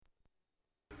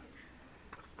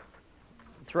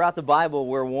Throughout the Bible,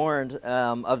 we're warned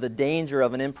of the danger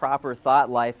of an improper thought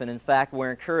life, and in fact,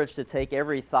 we're encouraged to take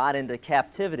every thought into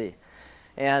captivity.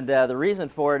 And the reason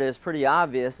for it is pretty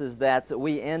obvious, is that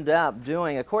we end up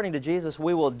doing, according to Jesus,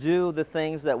 we will do the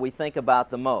things that we think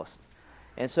about the most.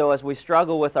 And so as we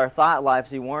struggle with our thought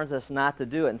lives, he warns us not to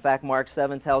do it. In fact, Mark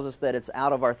 7 tells us that it's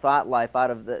out of our thought life,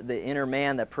 out of the inner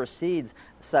man, that proceeds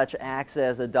such acts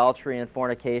as adultery and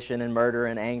fornication and murder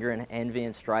and anger and envy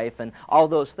and strife and all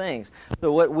those things.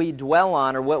 So what we dwell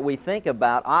on or what we think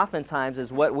about oftentimes is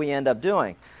what we end up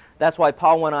doing. That's why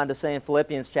Paul went on to say in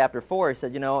Philippians chapter 4, he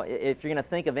said, if you're going to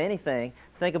think of anything,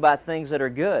 think about things that are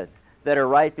good, that are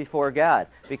right before God.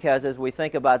 Because as we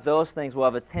think about those things, we'll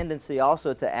have a tendency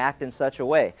also to act in such a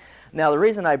way. Now, the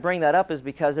reason I bring that up is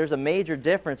because there's a major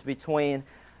difference between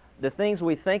the things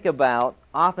we think about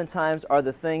oftentimes are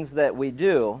the things that we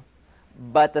do,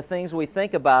 but the things we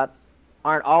think about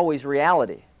aren't always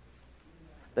reality.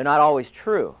 They're not always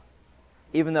true.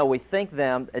 Even though we think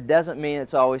them, it doesn't mean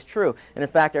it's always true. And in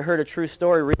fact, I heard a true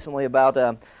story recently about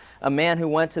a man who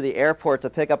went to the airport to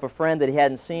pick up a friend that he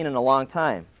hadn't seen in a long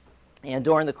time. And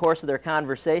during the course of their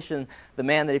conversation, the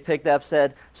man that he picked up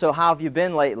said, "So how have you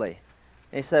been lately?"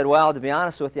 And he said, "Well, to be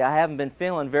honest with you, I haven't been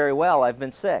feeling very well. I've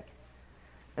been sick."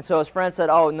 And so his friend said,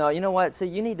 "Oh, no, you know what? See,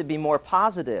 you need to be more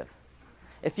positive.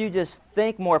 If you just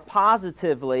think more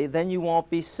positively, then you won't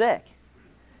be sick.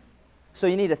 So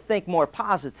you need to think more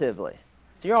positively.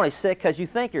 So you're only sick because you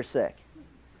think you're sick."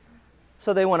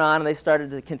 So they went on and they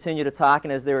started to continue to talk,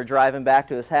 and as they were driving back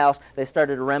to his house, they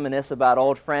started to reminisce about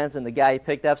old friends, and the guy he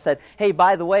picked up said, "Hey,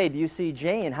 by the way, do you see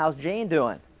Jane? How's Jane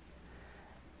doing?"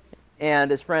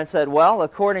 And his friend said, "Well,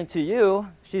 according to you,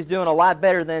 she's doing a lot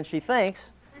better than she thinks,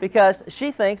 because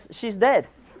she thinks she's dead."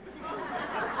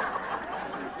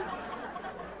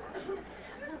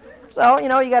 So, you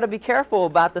got to be careful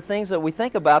about the things that we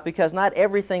think about, because not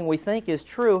everything we think is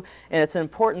true, and it's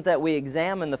important that we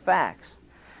examine the facts.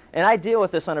 And I deal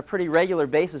with this on a pretty regular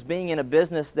basis, being in a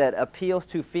business that appeals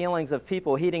to feelings of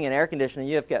people, heating and air conditioning.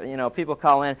 You've got, people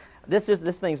call in, this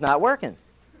thing's not working.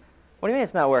 What do you mean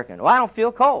it's not working? Well, I don't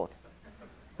feel cold.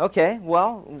 Okay,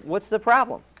 well, what's the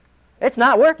problem? It's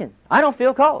not working. I don't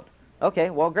feel cold.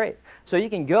 Okay, well, great. So you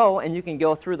can go and you can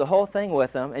go through the whole thing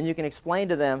with them, and you can explain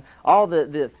to them all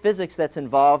the physics that's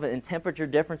involved in temperature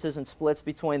differences and splits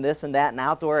between this and that and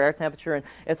outdoor air temperature. And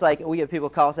it's like we get people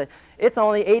call and say, "It's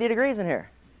only 80 degrees in here."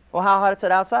 Well, how hot is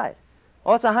it outside?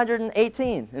 Well, it's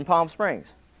 118 in Palm Springs.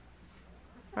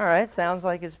 All right, sounds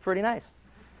like it's pretty nice.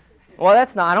 Well,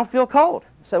 that's not, I don't feel cold.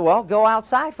 So, well, go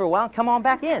outside for a while and come on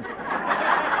back in.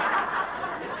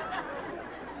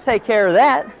 Take care of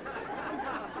that.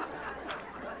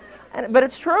 But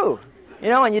it's true.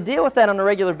 And you deal with that on a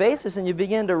regular basis, and you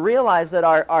begin to realize that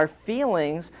our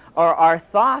feelings or our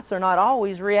thoughts are not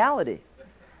always reality.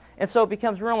 And so it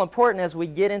becomes real important as we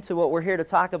get into what we're here to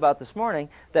talk about this morning,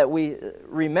 that we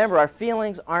remember our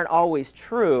feelings aren't always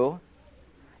true.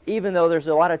 Even though there's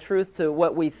a lot of truth to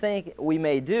what we think we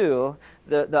may do,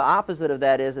 the opposite of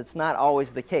that is it's not always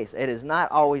the case. It is not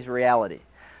always reality.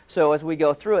 So as we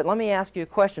go through it, let me ask you a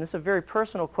question. It's a very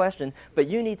personal question, but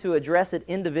you need to address it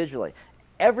individually.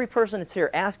 Every person that's here,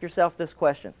 ask yourself this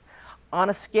question. On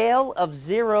a scale of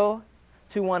 0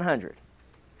 to 100,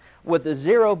 with the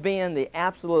 0 being the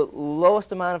absolute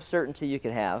lowest amount of certainty you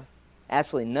could have,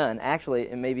 actually none. Actually,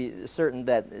 it may be certain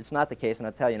that it's not the case, and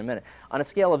I'll tell you in a minute. On a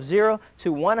scale of 0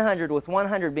 to 100, with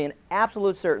 100 being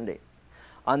absolute certainty,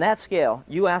 on that scale,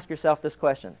 you ask yourself this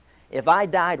question. If I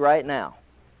died right now,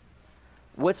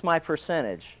 what's my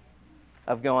percentage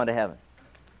of going to heaven?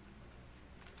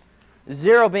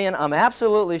 0 being, I'm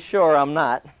absolutely sure I'm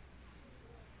not.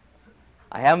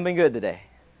 I haven't been good today.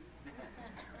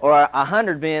 Or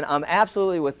 100 being, I'm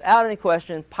absolutely, without any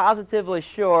question, positively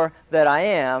sure that I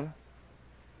am,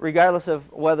 regardless of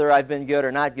whether I've been good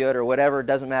or not good or whatever. It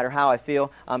doesn't matter how I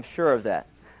feel. I'm sure of that.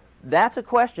 That's a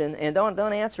question, and don't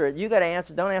answer it. You got to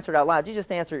answer. Don't answer it out loud. You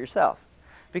just answer it yourself,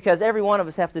 because every one of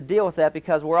us have to deal with that,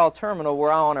 because we're all terminal.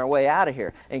 We're all on our way out of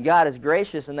here, and God is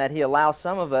gracious in that He allows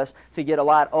some of us to get a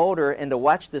lot older and to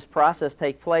watch this process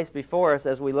take place before us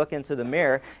as we look into the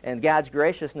mirror. And God's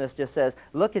graciousness just says,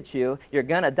 "Look at you. You're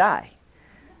gonna die."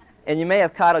 And you may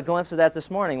have caught a glimpse of that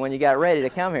this morning when you got ready to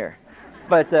come here,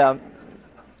 but.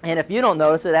 And if you don't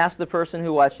notice it, ask the person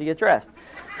who watched you get dressed.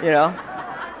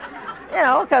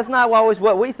 Because not always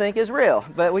what we think is real,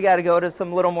 but we got to go to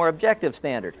some little more objective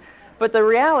standard. But the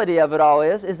reality of it all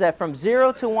is that from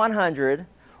 0 to 100,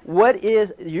 what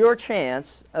is your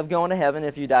chance of going to heaven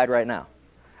if you died right now?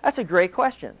 That's a great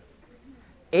question.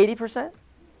 80%?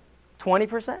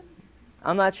 20%?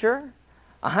 I'm not sure.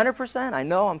 100%? I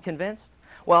know, I'm convinced.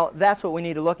 Well, that's what we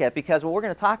need to look at, because what we're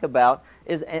going to talk about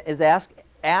is ask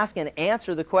and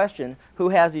answer the question, who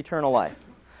has eternal life?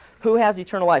 Who has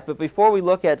eternal life? But before we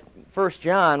look at 1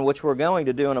 John, which we're going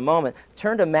to do in a moment,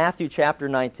 turn to Matthew chapter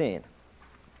 19.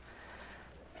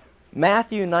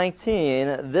 Matthew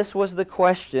 19, this was the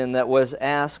question that was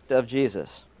asked of Jesus.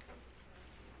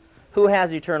 Who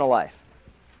has eternal life?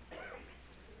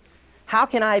 How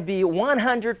can I be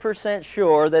 100%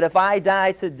 sure that if I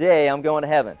die today, I'm going to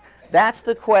heaven? That's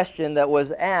the question that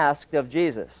was asked of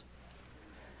Jesus.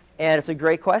 And it's a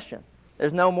great question.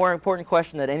 There's no more important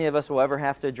question that any of us will ever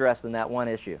have to address than that one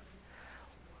issue.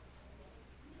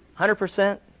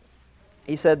 100%,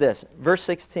 he said this, verse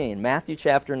 16, Matthew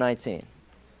chapter 19. It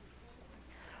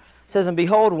says, "And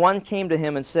behold, one came to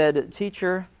him and said,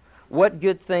 Teacher, what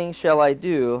good thing shall I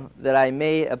do that I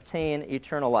may obtain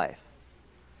eternal life?"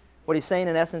 What he's saying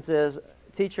in essence is,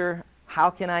 Teacher, how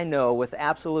can I know with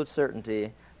absolute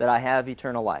certainty that I have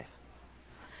eternal life?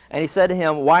 And he said to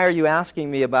him, Why are you asking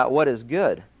me about what is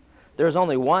good? There is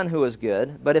only one who is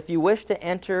good, but if you wish to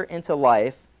enter into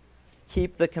life,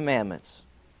 keep the commandments.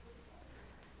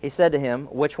 He said to him,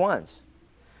 Which ones?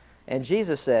 And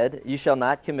Jesus said, You shall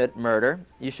not commit murder,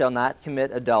 you shall not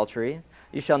commit adultery,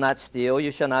 you shall not steal,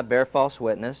 you shall not bear false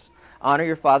witness, honor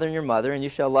your father and your mother, and you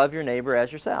shall love your neighbor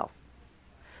as yourself.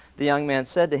 The young man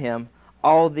said to him,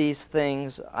 All these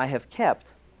things I have kept,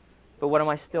 but what am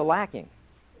I still lacking?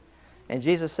 And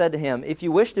Jesus said to him, If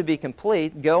you wish to be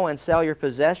complete, go and sell your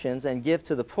possessions and give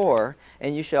to the poor,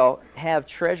 and you shall have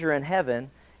treasure in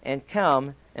heaven, and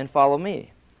come and follow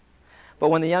me. But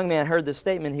when the young man heard this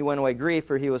statement, he went away grieved,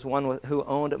 for he was one who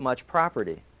owned much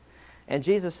property. And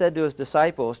Jesus said to his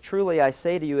disciples, Truly I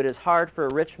say to you, it is hard for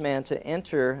a rich man to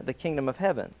enter the kingdom of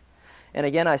heaven. And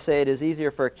again I say, it is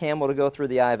easier for a camel to go through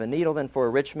the eye of a needle than for a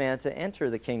rich man to enter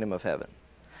the kingdom of heaven.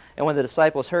 And when the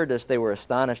disciples heard this, they were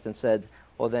astonished and said,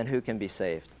 Well, then who can be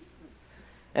saved?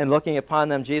 And looking upon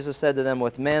them, Jesus said to them,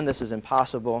 With men this is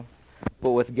impossible,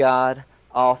 but with God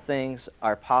all things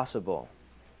are possible.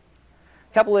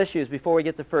 A couple issues before we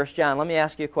get to 1 John. Let me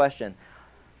ask you a question.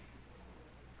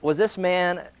 Was this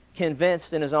man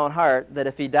convinced in his own heart that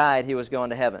if he died, he was going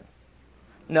to heaven?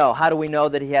 No. How do we know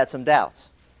that he had some doubts?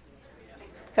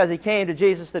 Because he came to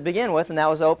Jesus to begin with, and that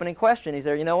was the opening question. He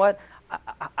said, You know what?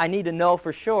 I need to know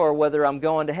for sure whether I'm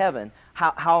going to heaven.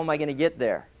 How am I going to get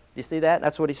there? Do you see that?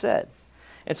 That's what he said.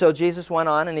 And so Jesus went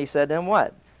on and he said to him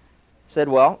what? He said,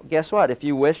 well, guess what? If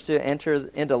you wish to enter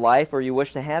into life or you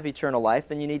wish to have eternal life,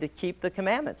 then you need to keep the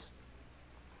commandments.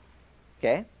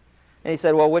 Okay? And he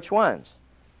said, well, which ones?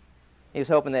 He was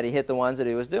hoping that he hit the ones that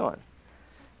he was doing.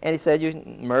 And he said, you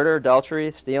murder,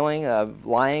 adultery, stealing,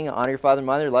 lying, honor your father and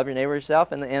mother, love your neighbor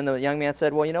yourself. And the young man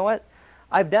said, well, you know what?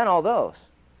 I've done all those.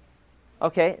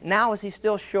 Okay, now is he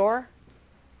still sure?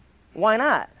 Why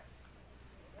not?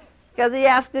 Because he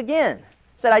asked again.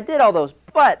 Said, I did all those,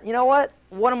 but you know what?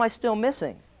 What am I still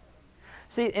missing?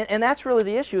 See, and that's really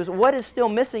the issue, is what is still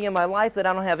missing in my life that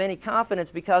I don't have any confidence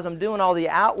because I'm doing all the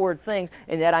outward things,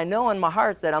 and yet I know in my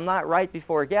heart that I'm not right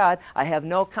before God. I have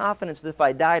no confidence that if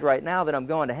I died right now that I'm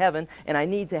going to heaven, and I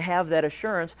need to have that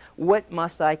assurance. What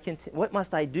must I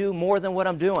do more than what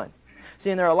I'm doing? See,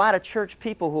 and there are a lot of church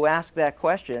people who ask that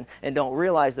question and don't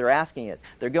realize they're asking it.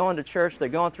 They're going to church, they're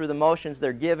going through the motions,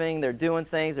 they're giving, they're doing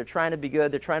things, they're trying to be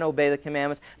good, they're trying to obey the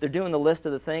commandments, they're doing the list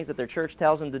of the things that their church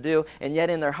tells them to do, and yet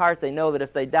in their heart they know that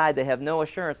if they died, they have no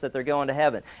assurance that they're going to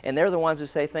heaven. And they're the ones who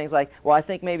say things like, well, I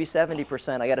think maybe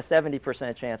 70%, I got a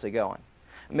 70% chance of going.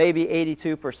 Maybe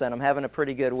 82%, I'm having a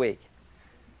pretty good week.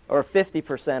 Or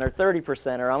 50% or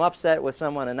 30%, or I'm upset with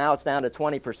someone and now it's down to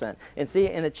 20%. And see,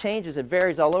 and it changes, it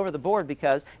varies all over the board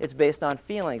because it's based on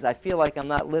feelings. I feel like I'm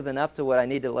not living up to what I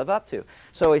need to live up to.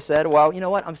 So he said, well, you know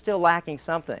what, I'm still lacking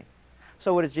something.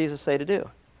 So what does Jesus say to do?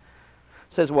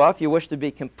 He says, well, if you wish to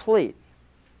be complete,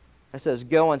 it says,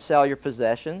 go and sell your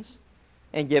possessions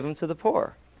and give them to the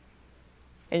poor.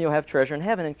 And you'll have treasure in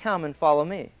heaven, and come and follow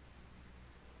me.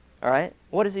 All right?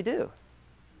 What does he do?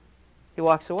 He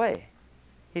walks away.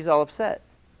 He's all upset.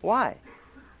 Why?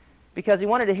 Because he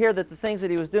wanted to hear that the things that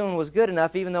he was doing was good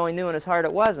enough, even though he knew in his heart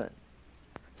it wasn't.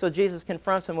 So Jesus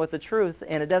confronts him with the truth,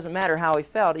 and it doesn't matter how he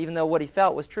felt, even though what he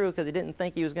felt was true because he didn't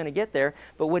think he was going to get there.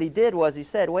 But what he did was he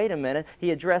said, wait a minute,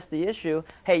 he addressed the issue.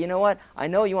 Hey, you know what? I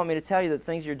know you want me to tell you that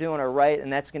things you're doing are right,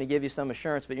 and that's going to give you some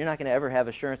assurance, but you're not going to ever have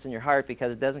assurance in your heart because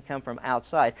it doesn't come from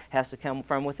outside. It has to come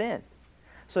from within.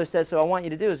 So he says, so I want you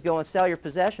to do is go and sell your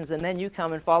possessions, and then you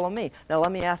come and follow me. Now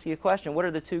let me ask you a question. What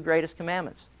are the two greatest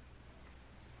commandments?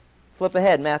 Flip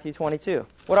ahead, Matthew 22.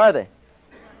 What are they?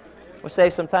 We'll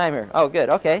save some time here. Oh, good.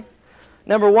 Okay.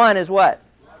 Number one is what?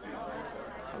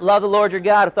 Love the Lord your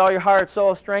God with all your heart,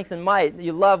 soul, strength, and might.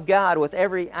 You love God with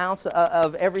every ounce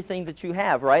of everything that you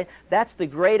have, right? That's the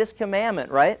greatest commandment,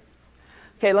 right?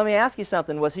 Okay, let me ask you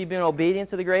something. Was he being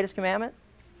obedient to the greatest commandment?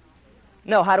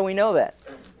 No. How do we know that?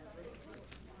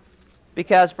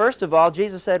 Because, first of all,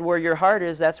 Jesus said, where your heart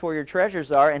is, that's where your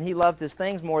treasures are, and he loved his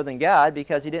things more than God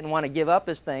because he didn't want to give up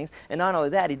his things. And not only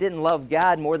that, he didn't love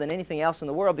God more than anything else in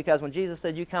the world, because when Jesus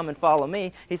said, you come and follow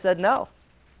me, he said, no.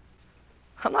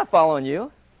 I'm not following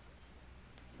you.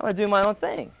 I'm going to do my own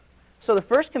thing. So the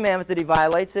first commandment that he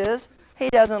violates is he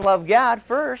doesn't love God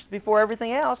first before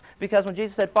everything else, because when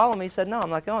Jesus said, follow me, he said, no, I'm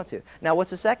not going to. Now,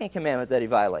 what's the second commandment that he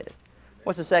violated?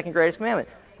 What's the second greatest commandment?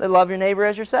 That love your neighbor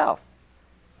as yourself.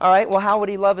 All right, well,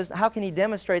 how can he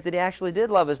demonstrate that he actually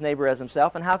did love his neighbor as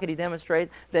himself, and how could he demonstrate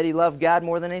that he loved God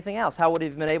more than anything else? How would he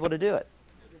have been able to do it?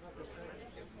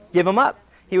 Give them up.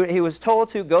 He was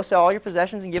told to go sell all your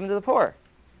possessions and give them to the poor.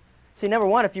 See, number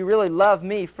one, if you really love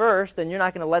me first, then you're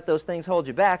not going to let those things hold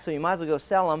you back, so you might as well go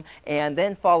sell them and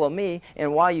then follow me,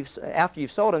 and after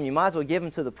you've sold them, you might as well give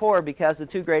them to the poor, because the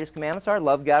two greatest commandments are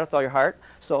love God with all your heart,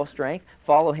 soul, strength,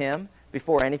 follow him.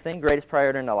 Before anything, greatest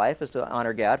priority in our life is to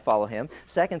honor God, follow him.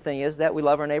 Second thing is that we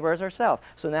love our neighbor as ourselves.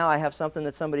 So now I have something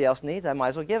that somebody else needs, I might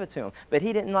as well give it to him. But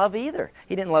he didn't love either.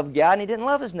 He didn't love God, and he didn't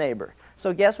love his neighbor.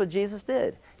 So guess what Jesus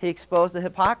did? He exposed the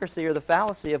hypocrisy or the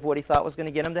fallacy of what he thought was going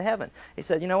to get him to heaven. He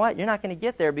said, you know what? You're not going to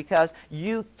get there because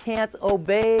you can't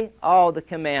obey all the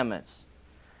commandments.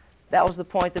 That was the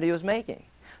point that he was making.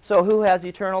 So who has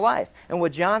eternal life? And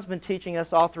what John's been teaching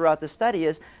us all throughout the study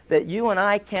is that you and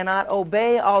I cannot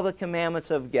obey all the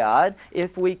commandments of God.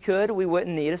 If we could, we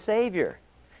wouldn't need a Savior.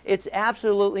 It's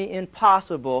absolutely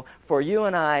impossible for you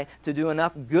and I to do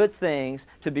enough good things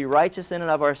to be righteous in and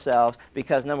of ourselves,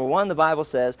 because, number one, the Bible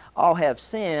says, all have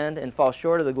sinned and fall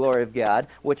short of the glory of God,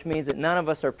 which means that none of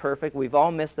us are perfect. We've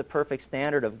all missed the perfect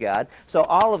standard of God. So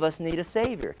all of us need a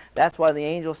Savior. That's why the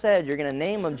angel said, you're going to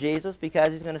name him Jesus, because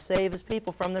he's going to save his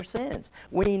people from their sins.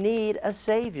 We need a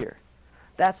Savior.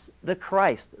 That's the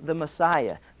Christ, the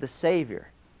Messiah, the Savior.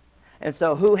 And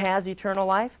so who has eternal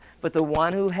life? But the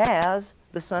one who has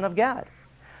the Son of God.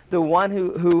 The one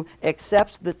who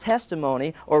accepts the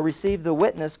testimony or received the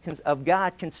witness of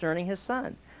God concerning his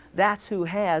Son. That's who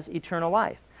has eternal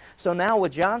life. So now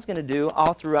what John's going to do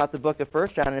all throughout the book of 1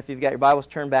 John, and if you've got your Bibles,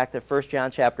 turn back to 1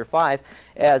 John chapter 5,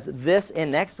 as this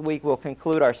and next week will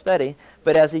conclude our study,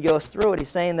 but as he goes through it, he's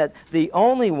saying that the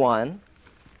only one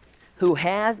who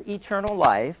has eternal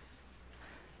life,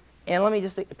 and let me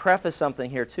just preface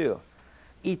something here too.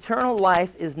 Eternal life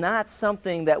is not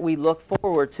something that we look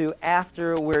forward to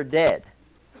after we're dead.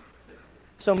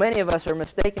 So many of us are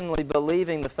mistakenly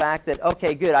believing the fact that,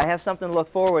 okay, good, I have something to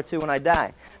look forward to when I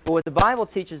die. But what the Bible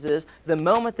teaches is the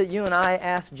moment that you and I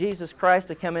ask Jesus Christ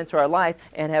to come into our life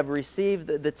and have received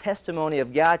the testimony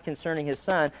of God concerning his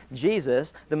Son,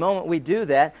 Jesus, the moment we do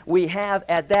that, we have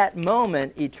at that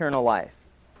moment eternal life.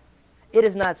 It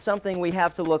is not something we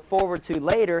have to look forward to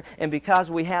later, and because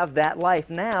we have that life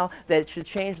now, that it should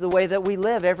change the way that we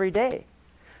live every day.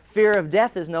 Fear of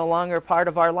death is no longer a part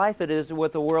of our life. It is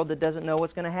with a world that doesn't know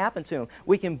what's going to happen to them.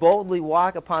 We can boldly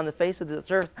walk upon the face of this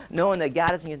earth knowing that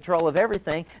God is in control of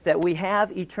everything, that we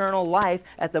have eternal life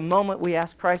at the moment we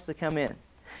ask Christ to come in.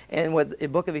 And what the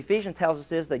book of Ephesians tells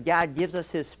us is that God gives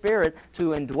us his Spirit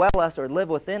to indwell us or live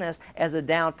within us as a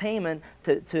down payment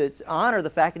to honor the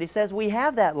fact that he says we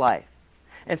have that life.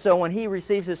 And so when he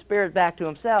receives his Spirit back to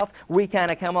himself, we kind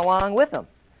of come along with him.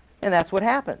 And that's what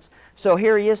happens. So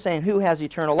here he is saying, who has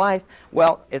eternal life?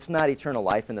 Well, it's not eternal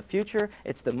life in the future.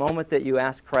 It's the moment that you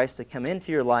ask Christ to come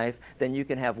into your life, then you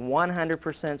can have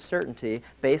 100% certainty,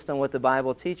 based on what the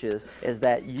Bible teaches, is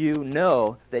that you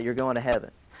know that you're going to heaven.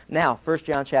 Now, 1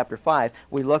 John chapter 5,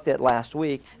 we looked at last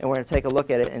week, and we're going to take a look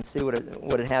at it and see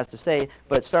what it has to say.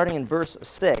 But starting in verse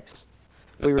 6,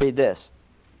 we read this.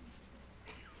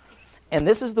 And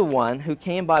this is the one who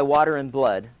came by water and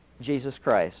blood, Jesus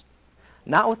Christ.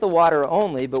 Not with the water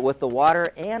only, but with the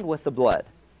water and with the blood.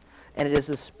 And it is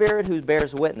the Spirit who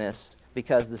bears witness,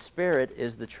 because the Spirit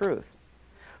is the truth.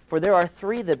 For there are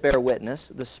three that bear witness,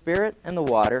 the Spirit and the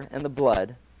water and the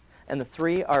blood, and the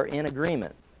three are in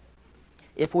agreement.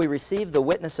 If we receive the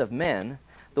witness of men,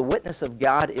 the witness of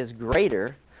God is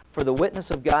greater, for the witness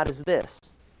of God is this,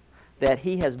 that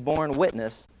he has borne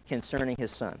witness concerning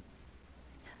his Son.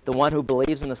 The one who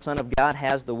believes in the Son of God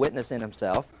has the witness in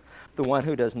himself. The one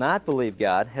who does not believe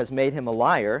God has made him a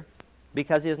liar,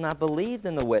 because he has not believed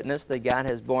in the witness that God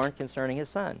has borne concerning his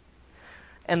Son.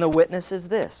 And the witness is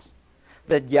this,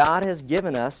 that God has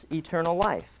given us eternal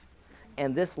life,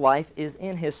 and this life is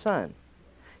in his Son.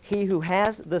 He who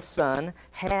has the Son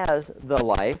has the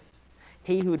life.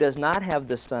 He who does not have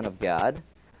the Son of God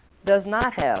does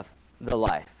not have the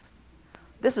life.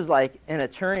 This is like an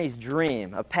attorney's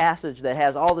dream, a passage that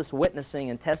has all this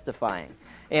witnessing and testifying.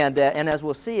 And as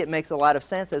we'll see, it makes a lot of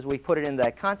sense as we put it in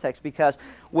that context, because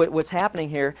what's happening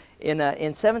here, in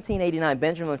 1789,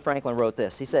 Benjamin Franklin wrote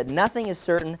this. He said, "Nothing is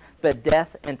certain but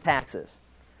death and taxes."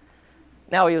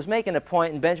 Now, he was making a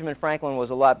point, and Benjamin Franklin was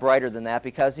a lot brighter than that,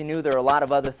 because he knew there are a lot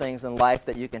of other things in life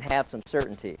that you can have some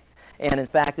certainty. And in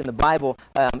fact, in the Bible,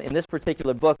 in this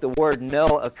particular book, the word "no"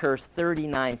 occurs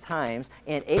 39 times,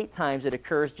 and 8 times it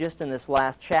occurs just in this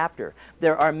last chapter.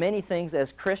 There are many things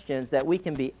as Christians that we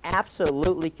can be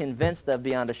absolutely convinced of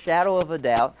beyond a shadow of a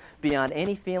doubt, beyond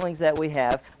any feelings that we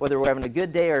have, whether we're having a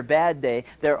good day or a bad day.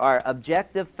 There are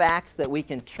objective facts that we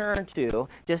can turn to,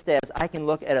 just as I can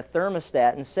look at a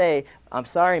thermostat and say, "I'm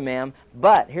sorry, ma'am,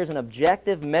 but here's an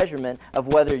objective measurement of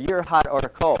whether you're hot or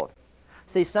cold."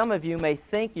 See, some of you may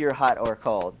think you're hot or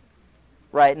cold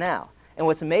right now. And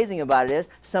what's amazing about it is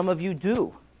some of you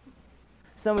do.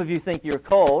 Some of you think you're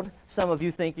cold. Some of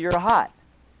you think you're hot.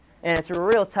 And it's a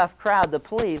real tough crowd to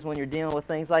please when you're dealing with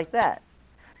things like that.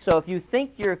 So if you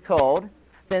think you're cold,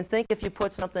 then think if you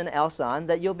put something else on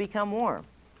that you'll become warm.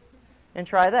 And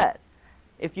try that.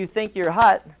 If you think you're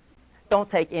hot, don't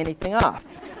take anything off.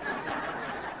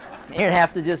 You're going to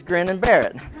have to just grin and bear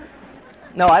it.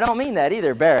 No, I don't mean that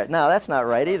either, Barrett. No, that's not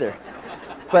right either.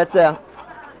 But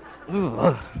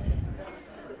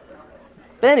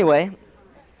anyway,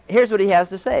 here's what he has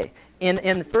to say.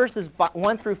 In verses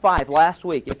 1 through 5 last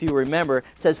week, if you remember, it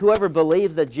says, "Whoever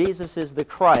believes that Jesus is the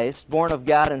Christ, born of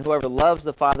God, and whoever loves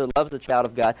the Father loves the child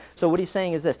of God." So what he's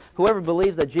saying is this: whoever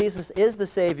believes that Jesus is the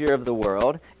Savior of the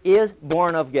world is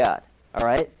born of God. All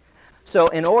right? So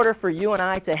in order for you and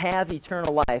I to have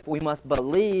eternal life, we must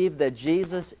believe that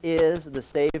Jesus is the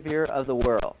Savior of the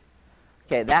world.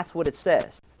 Okay, that's what it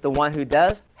says. The one who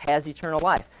does has eternal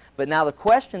life. But now the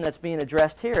question that's being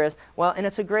addressed here is, well, and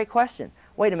it's a great question.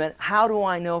 Wait a minute, how do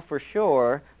I know for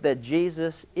sure that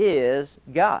Jesus is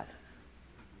God?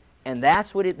 And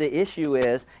that's what the issue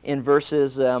is in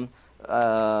verses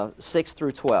 6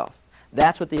 through 12.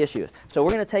 That's what the issue is. So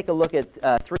we're going to take a look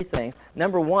at 3 things.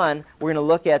 Number 1, we're going to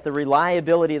look at the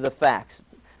reliability of the facts.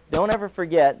 Don't ever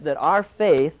forget that our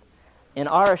faith and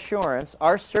our assurance,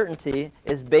 our certainty,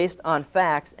 is based on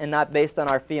facts and not based on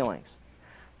our feelings.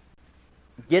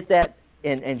 Get that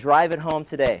and drive it home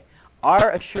today.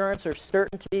 Our assurance or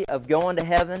certainty of going to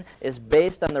heaven is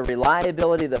based on the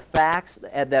reliability of the facts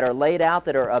that are laid out,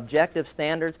 that are objective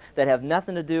standards, that have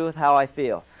nothing to do with how I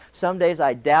feel. Some days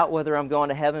I doubt whether I'm going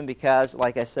to heaven because,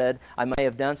 like I said, I may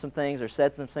have done some things or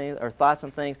said some things or thought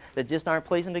some things that just aren't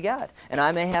pleasing to God. And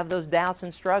I may have those doubts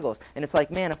and struggles. And it's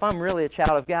like, man, if I'm really a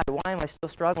child of God, why am I still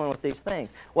struggling with these things?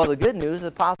 Well, the good news, the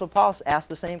Apostle Paul asked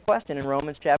the same question in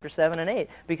Romans chapter 7 and 8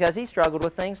 because he struggled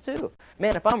with things too.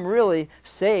 Man, if I'm really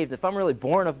saved, if I'm really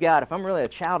born of God, if I'm really a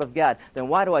child of God, then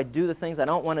why do I do the things I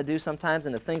don't want to do sometimes,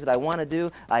 and the things that I want to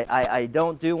do, I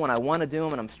don't do when I want to do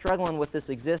them, and I'm struggling with this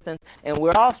existence. And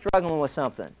we're all struggling with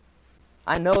something.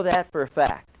 I know that for a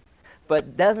fact. But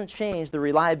it doesn't change the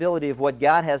reliability of what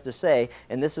God has to say,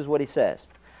 and this is what he says.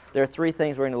 There are 3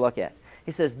 things we're going to look at.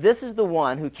 He says, "This is the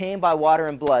one who came by water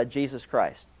and blood, Jesus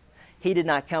Christ. He did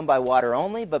not come by water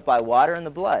only, but by water and the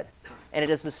blood. And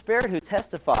it is the Spirit who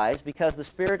testifies, because the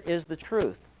Spirit is the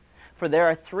truth. For there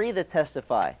are 3 that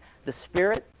testify, the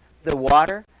Spirit, the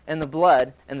water, and the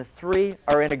blood, and the 3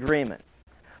 are in agreement."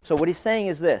 So what he's saying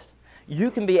is this: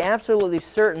 you can be absolutely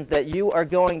certain that you are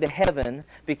going to heaven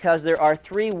because there are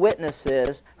 3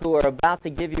 witnesses who are about to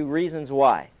give you reasons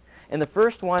why. And the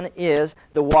first one is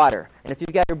the water. And if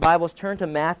you've got your Bibles, turn to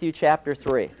Matthew chapter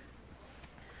 3.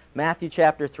 Matthew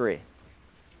chapter 3.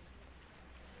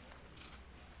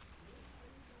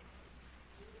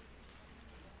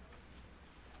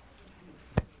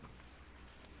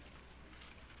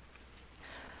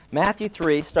 Matthew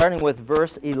 3, starting with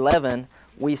verse 11,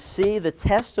 we see the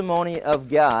testimony of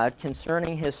God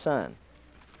concerning His Son.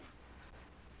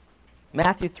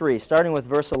 Matthew 3, starting with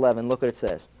verse 11, look what it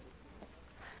says.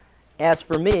 "As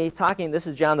for me," this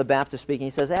is John the Baptist speaking,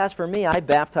 he says, "As for me, I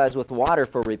baptize with water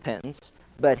for repentance,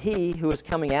 but he who is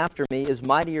coming after me is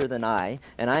mightier than I,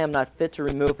 and I am not fit to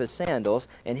remove his sandals,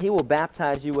 and he will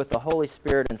baptize you with the Holy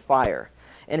Spirit and fire.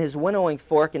 And his winnowing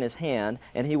fork in his hand,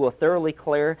 and he will thoroughly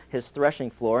clear his threshing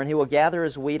floor, and he will gather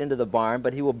his wheat into the barn,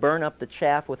 but he will burn up the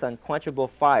chaff with unquenchable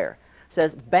fire." It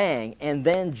says, bang, and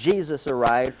then Jesus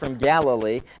arrived from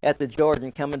Galilee at the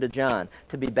Jordan, coming to John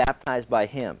to be baptized by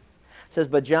him. It says,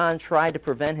 "But John tried to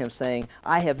prevent him, saying,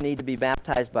 I have need to be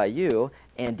baptized by you,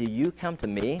 and do you come to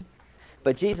me?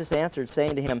 But Jesus answered,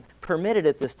 saying to him, Permit it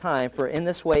at this time, for in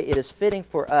this way it is fitting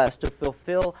for us to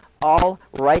fulfill all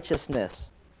righteousness."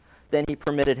 Then he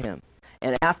permitted him.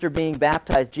 And after being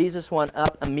baptized, Jesus went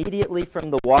up immediately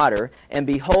from the water, and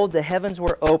behold, the heavens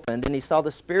were opened, and he saw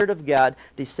the Spirit of God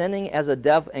descending as a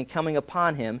dove and coming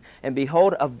upon him. And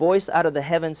behold, a voice out of the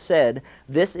heavens said,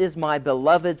 "This is my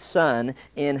beloved Son,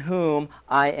 in whom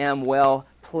I am well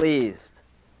pleased."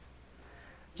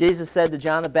 Jesus said to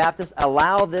John the Baptist,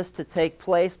 "Allow this to take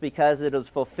place because it is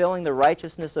fulfilling the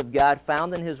righteousness of God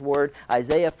found in his word."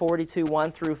 Isaiah 42,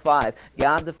 1 through 5.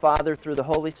 God the Father, through the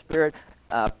Holy Spirit,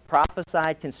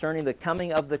 prophesied concerning the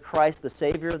coming of the Christ, the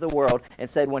Savior of the world, and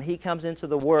said when he comes into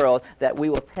the world that we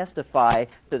will testify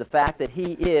to the fact that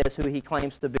he is who he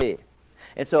claims to be.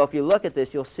 And so if you look at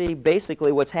this, you'll see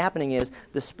basically what's happening is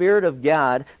the Spirit of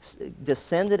God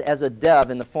descended as a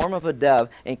dove in the form of a dove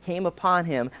and came upon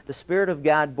him. The Spirit of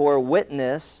God bore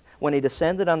witness when he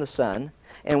descended on the Son.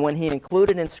 And when he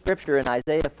included in Scripture in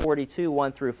Isaiah 42,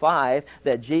 1 through 5,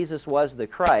 that Jesus was the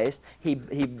Christ, he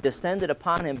descended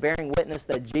upon him bearing witness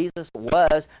that Jesus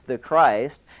was the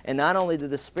Christ. And not only did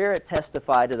the Spirit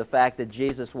testify to the fact that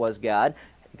Jesus was God,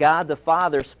 God the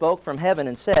Father spoke from heaven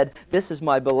and said, "This is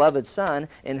my beloved Son,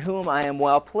 in whom I am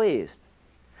well pleased."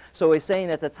 So he's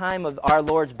saying at the time of our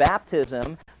Lord's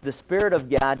baptism, the Spirit of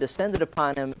God descended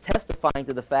upon him, testifying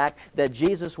to the fact that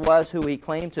Jesus was who he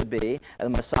claimed to be, the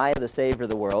Messiah, the Savior of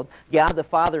the world. God the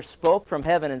Father spoke from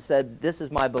heaven and said, "This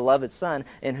is my beloved Son,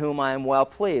 in whom I am well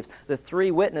pleased." The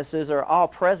three witnesses are all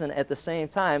present at the same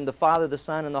time, the Father, the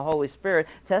Son, and the Holy Spirit,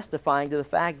 testifying to the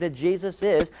fact that Jesus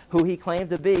is who he claimed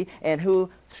to be and who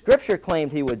Scripture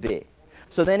claimed he would be.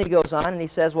 So then he goes on and he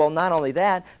says, well, not only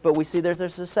that, but we see there's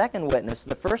a second witness.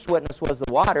 The first witness was the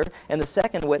water, and the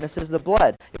second witness is the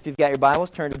blood. If you've got your Bibles,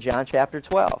 turn to John chapter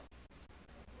 12.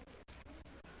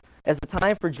 As the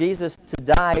time for Jesus to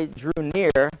die drew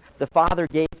near, the Father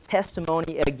gave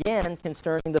testimony again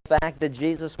concerning the fact that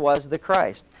Jesus was the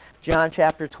Christ. John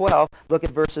chapter 12, look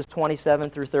at verses 27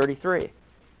 through 33.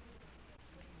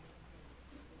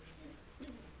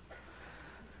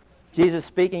 Jesus,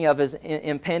 speaking of his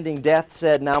impending death,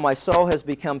 said, "Now my soul has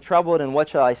become troubled, and what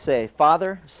shall I say?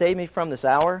 Father, save me from this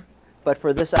hour. But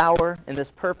for this hour and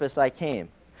this purpose I came.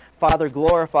 Father,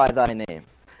 glorify thy name."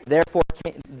 There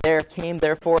came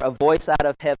therefore a voice out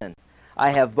of heaven.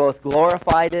 "I have both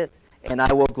glorified it, and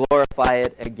I will glorify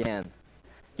it again."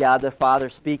 God the Father,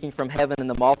 speaking from heaven, and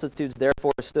the multitudes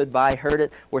therefore stood by, heard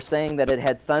it, were saying that it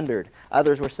had thundered.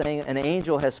 Others were saying, "An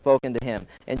angel has spoken to him."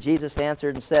 And Jesus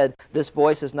answered and said, "This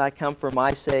voice has not come for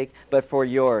my sake, but for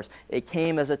yours." It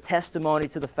came as a testimony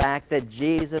to the fact that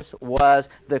Jesus was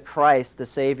the Christ, the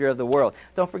Savior of the world.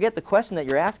 Don't forget, the question that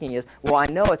you're asking is, well, I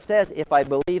know it says if I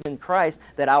believe in Christ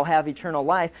that I'll have eternal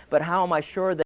life, but how am I sure that